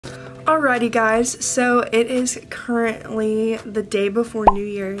Alrighty guys, so it is currently the day before New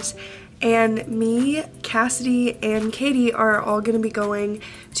Year's, and me, Cassidy, and Caiti are all going to be going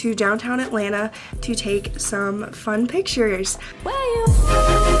to downtown Atlanta to take some fun pictures.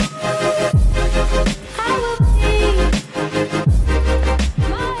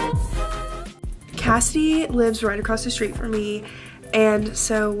 Cassidy lives right across the street from me, and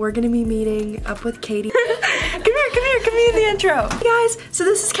so we're going to be meeting up with Caiti. Come here in the intro. Hey guys, so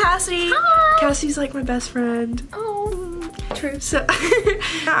this is Cassidy. Hi. Cassidy's like my best friend. Oh, true. So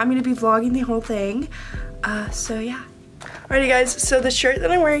I'm gonna be vlogging the whole thing. So yeah. Alrighty guys, so the shirt that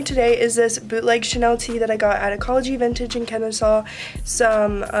I'm wearing today is this bootleg Chanel tee that I got at Ecology Vintage in Kennesaw.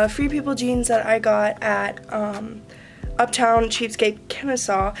 Some Free People jeans that I got at Uptown Cheapskate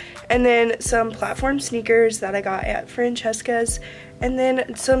Kennesaw, and then some platform sneakers that I got at Francesca's, and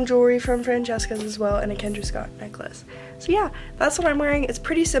then some jewelry from Francesca's as well, and a Kendra Scott necklace. So yeah, that's what I'm wearing. It's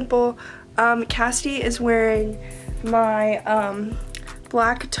pretty simple. Cassidy is wearing my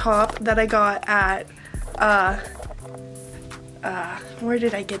black top that I got at where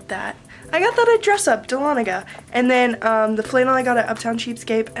did I get that? I got that at Dress Up, Dahlonega. And then the flannel I got at Uptown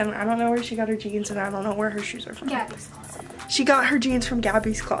Cheapskate, and I don't know where she got her jeans, and I don't know where her shoes are from. Gabby's closet. She got her jeans from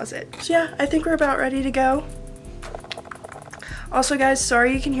Gabby's closet. So yeah, I think we're about ready to go. Also guys,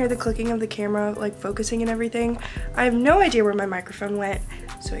 sorry you can hear the clicking of the camera, like focusing and everything. I have no idea where my microphone went.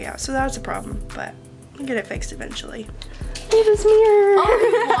 So yeah, so that's a problem, but I'll get it fixed eventually. It is mirror.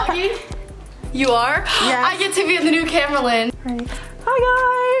 Oh, are you vlogging? You are? Yeah. I get to be in the new camera lens. Right. Hi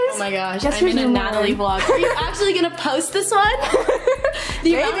guys! Oh my gosh, Guess I'm in a Natalie vlog. Are you actually gonna post this one?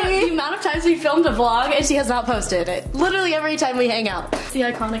 the amount of times we filmed a vlog and she has not posted it. Literally every time we hang out. It's the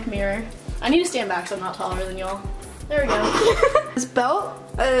iconic mirror. I need to stand back so I'm not taller than y'all. There we go. This belt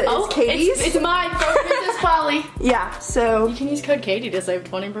is Caiti's. It's mine from Princess Polly. Yeah, so you can use code Caiti to save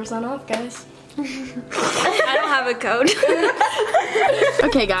 20% off, guys. I don't have a code.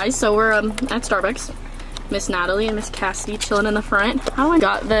 Okay guys, so we're at Starbucks. Miss Natalie and Miss Cassidy chilling in the front. How I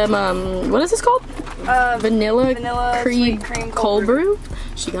got them, what is this called? Vanilla cream cold brew.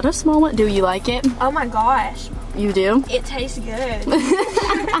 She got a small one. Do you like it? Oh my gosh. You do? It tastes good.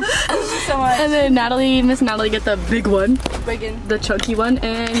 so much. And then Miss Natalie get the big one. Biggin. The chunky one.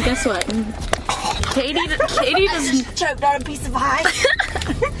 And guess what? Caiti does choked on a piece of pie.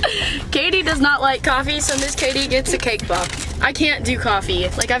 Caiti does not like coffee, so Miss Caiti gets a cake pop. I can't do coffee.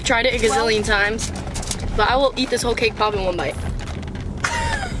 Like, I've tried it a gazillion times, but I will eat this whole cake pop in one bite.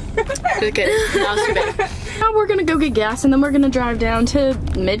 Okay, that was too bad. Now we're gonna go get gas, and then we're gonna drive down to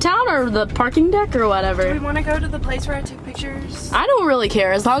Midtown or the parking deck or whatever. Do we want to go to the place where I took pictures? I don't really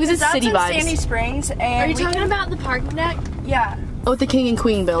care as long as it's city vibes. Sandy Springs, and are you talking about the parking deck? Yeah. Oh, the King and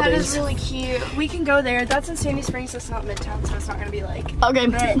Queen buildings. That is really cute. We can go there. That's in Sandy Springs. That's not Midtown, so it's not gonna be like. Okay.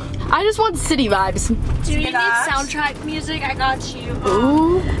 Right. I just want city vibes. Do you need soundtrack music? I got you.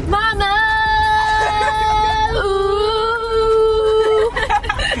 Ooh. Mama. Ooh.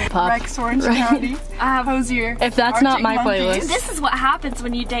 Pop. Rex Orange County. I have Hosier. If that's not my playlist. This is what happens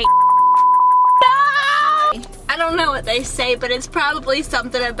when you date. I don't know what they say, but it's probably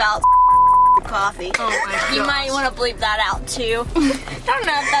something about coffee. Oh my gosh. You might want to bleep that out too. I don't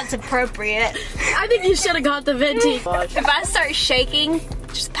know if that's appropriate. I think you should have got the venti. If I start shaking,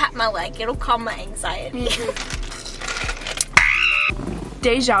 just pat my leg. It'll calm my anxiety.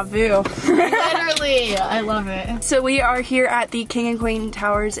 Deja vu. Literally, I love it. So we are here at the King and Queen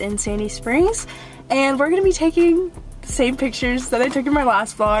Towers in Sandy Springs, and we're gonna be taking the same pictures that I took in my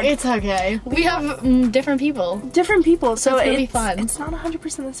last vlog. It's okay. We have different people. Different people, so it's gonna be fun. It's not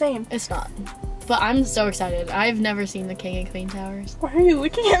 100% the same. It's not. But I'm so excited. I've never seen the King and Queen Towers. Why are you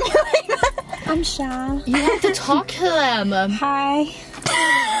looking at me like that? I'm shy. You have to talk to them. Hi.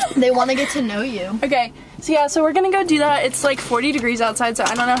 They want to get to know you. Okay, so yeah, so we're gonna go do that. It's like 40 degrees outside, so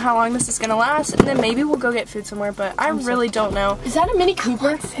I don't know how long this is gonna last, and then maybe we'll go get food somewhere, but I really don't know. Is that a Mini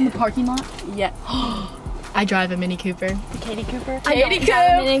Cooper in the parking lot? Yeah. I drive a Mini Cooper. Katie Cooper? I don't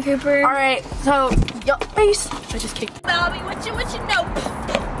have a Mini Cooper. Alright, so, yo, face. I just kicked. Bobby, what you know?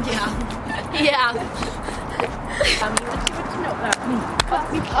 Yeah. Yeah. What you know about me?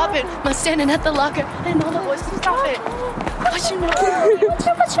 Pop it. I'm standing at the locker and all the boys stop it. What you know?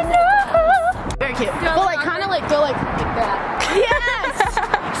 What you know? Very cute. Go like, kind of like, go like that. Yes!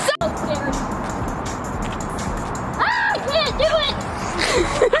 So scary. Ah, I can't do it!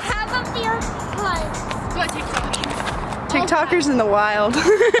 I have a fear. Go ahead, TikTok. TikTokers in the wild. I got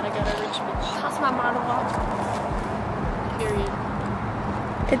a rich bitch. That's my monologue. Period.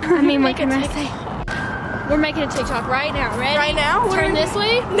 I mean, what can I say? We're making a TikTok right now. Ready? Right now? Turn this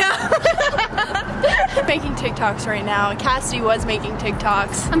way? No. Making TikToks right now. Cassidy was making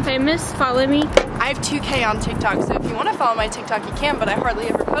TikToks. I'm famous. Follow me. I have 2K on TikTok, so if you want to follow my TikTok, you can, but I hardly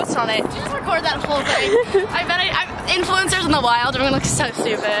ever post on it. Just record that whole thing. I bet I'm influencers in the wild are gonna look so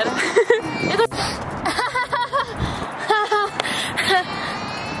stupid.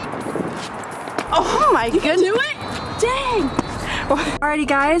 Oh my goodness. Do it? Dang. Alrighty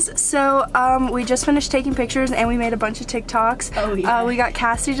guys, so we just finished taking pictures and we made a bunch of TikToks. Oh yeah. We got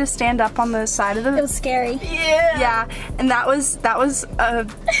Cassidy to stand up on the side of the. It was scary. Yeah, and that was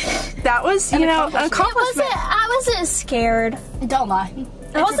you know, an accomplishment. I wasn't scared. Don't lie.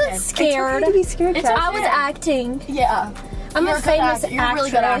 I wasn't scared. It's okay to be scared, I Cassidy. was acting. Yeah. I'm a famous You're a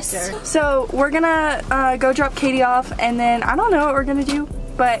really good actress. actor. So we're gonna go drop Caiti off, and then I don't know what we're gonna do,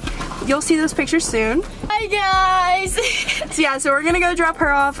 but you'll see those pictures soon. Hi guys. So yeah, so we're gonna go drop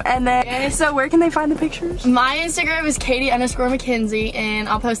her off, and then so where can they find the pictures? My Instagram is Caiti_McKenzie, and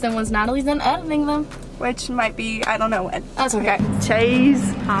I'll post them once Natalie's done editing them. Which might be, I don't know when. That's okay.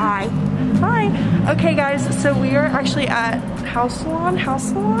 Chase. Hi. Hi. Okay guys, so we are actually at House Salon.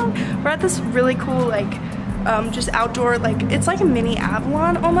 We're at this really cool, like, just outdoor, like, it's like a mini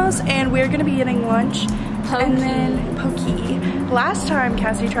Avalon almost, and we're gonna be getting lunch. And then Pokey. Last time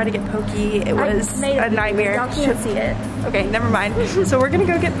Cassidy tried to get Pokey, it was a nightmare. Y'all can't see it. Okay, never mind. So we're gonna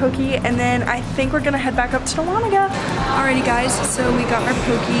go get Pokey, and then I think we're gonna head back up to Dahlonega. Alrighty guys, so we got our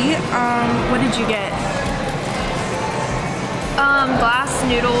Pokey. What did you get? Glass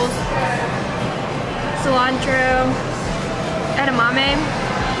noodles, cilantro, edamame,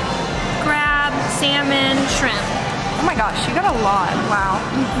 crab, salmon, shrimp. Oh my gosh, you got a lot. Wow.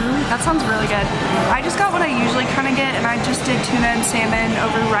 That sounds really good. I just got what I usually kind of get, and I just did tuna and salmon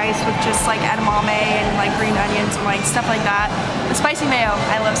over rice with just like edamame and like green onions and like stuff like that. The spicy mayo.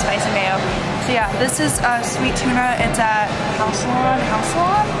 I love spicy mayo. So yeah, this is sweet tuna. It's at House Salon?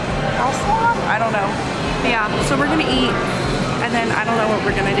 I don't know. But yeah, so we're gonna eat, and then I don't know what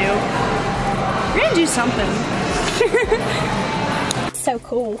we're gonna do. We're gonna do something. So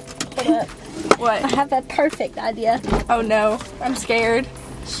cool. Hold up. What? I have a perfect idea. Oh no, I'm scared.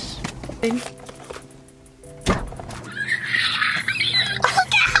 Look at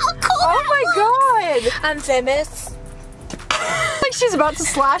how cool Oh my god! I'm famous. Like she's about to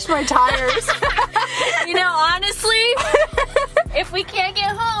slash my tires. You know, honestly, if we can't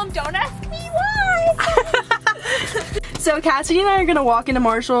get home, don't ask me why. So Cassidy and I are gonna walk into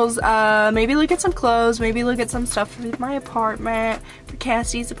Marshall's, maybe look at some clothes, maybe look at some stuff for my apartment, for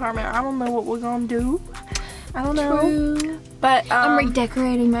Cassidy's apartment. I don't know what we're gonna do. I don't know. True. But I'm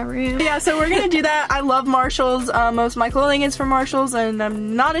redecorating my room. yeah, so we're gonna do that. I love Marshall's. Most of my clothing is from Marshall's, and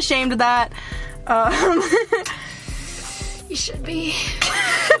I'm not ashamed of that. You should be.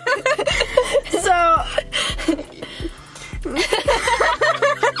 So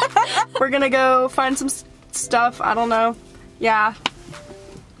we're gonna go find some stuff. I don't know. Yeah.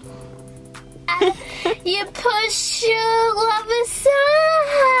 You push your love aside.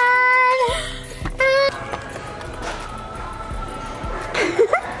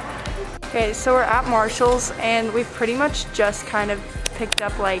 Okay, so we're at Marshall's, and we've pretty much just kind of picked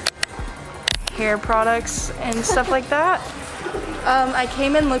up like hair products and stuff like that. I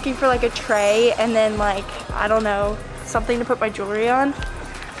came in looking for like a tray and then like, I don't know, something to put my jewelry on,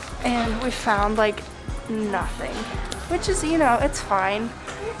 and we found like nothing, which is, you know, it's fine.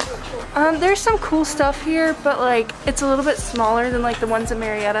 There's some cool stuff here, but like it's a little bit smaller than like the ones in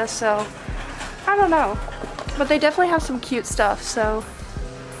Marietta, so I don't know, but they definitely have some cute stuff, so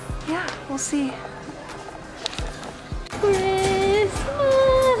yeah, we'll see. Christmas.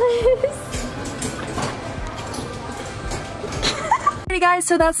 Hey guys,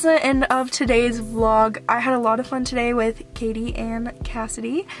 so that's the end of today's vlog. I had a lot of fun today with Caiti and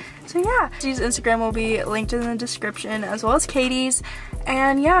Cassidy. So yeah, Cassidy's Instagram will be linked in the description, as well as Caiti's.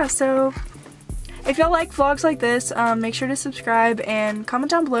 And yeah, so if y'all like vlogs like this, make sure to subscribe and comment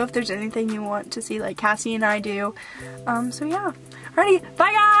down below if there's anything you want to see like Cassie and I do. So yeah. Alrighty,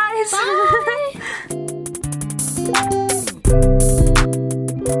 bye guys! Bye!